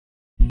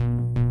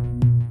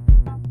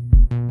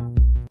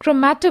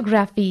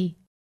Chromatography.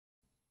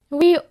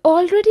 We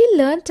already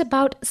learnt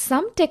about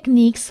some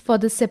techniques for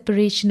the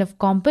separation of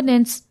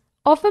components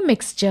of a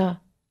mixture.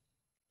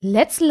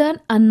 Let's learn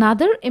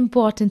another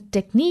important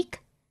technique,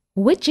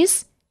 which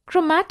is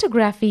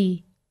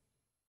chromatography.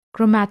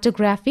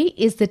 Chromatography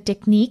is the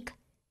technique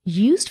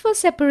used for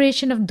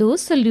separation of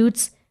those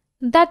solutes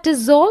that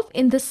dissolve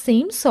in the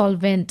same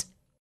solvent.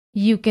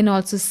 You can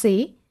also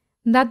say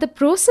that the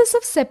process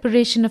of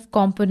separation of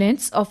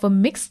components of a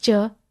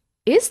mixture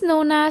is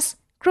known as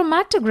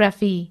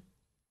chromatography.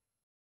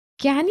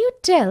 Can you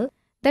tell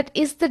that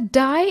is the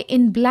dye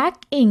in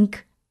black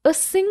ink a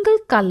single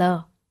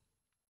color?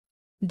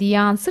 The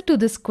answer to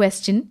this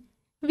question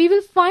we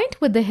will find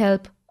with the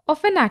help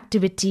of an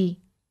activity.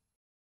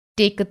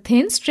 Take a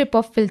thin strip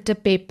of filter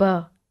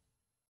paper.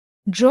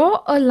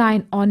 Draw a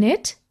line on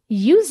it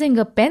using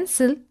a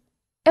pencil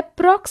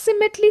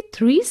approximately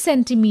 3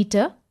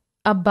 cm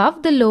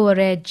above the lower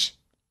edge.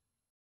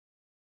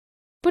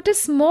 Put a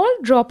small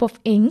drop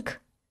of ink,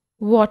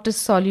 water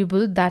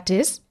soluble that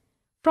is,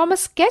 from a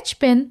sketch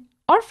pen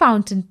or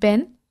fountain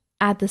pen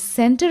at the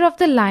center of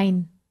the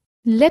line.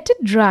 Let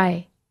it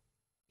dry.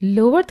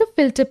 Lower the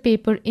filter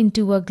paper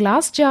into a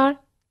glass jar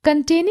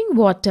containing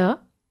water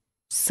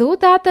so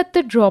that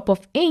the drop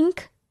of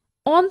ink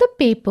on the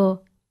paper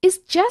is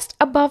just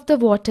above the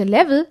water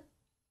level,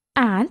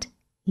 and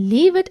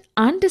leave it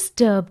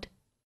undisturbed.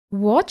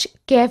 Watch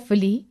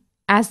carefully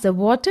as the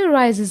water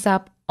rises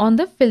up on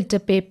the filter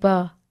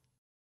paper.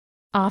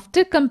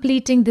 After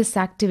completing this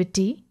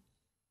activity,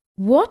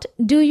 what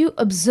do you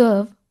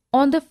observe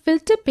on the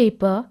filter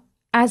paper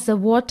as the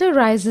water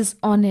rises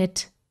on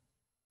it?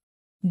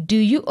 Do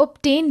you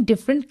obtain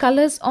different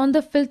colors on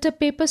the filter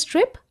paper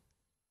strip?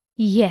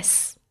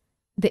 Yes,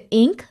 the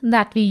ink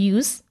that we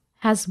use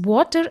has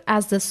water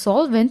as the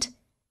solvent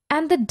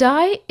and the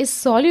dye is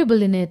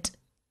soluble in it.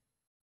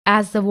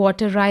 As the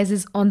water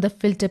rises on the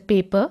filter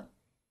paper,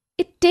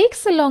 it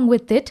takes along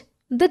with it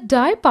the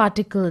dye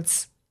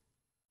particles.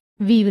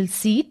 We will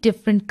see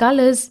different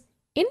colors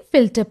in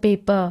filter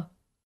paper.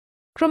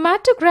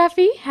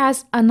 Chromatography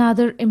has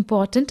another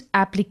important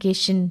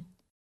application.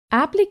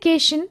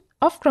 Application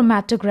of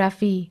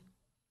chromatography.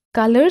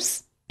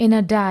 Colors in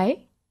a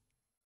dye,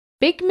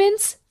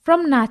 pigments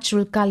from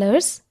natural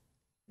colors,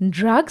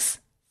 drugs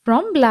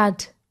from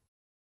blood.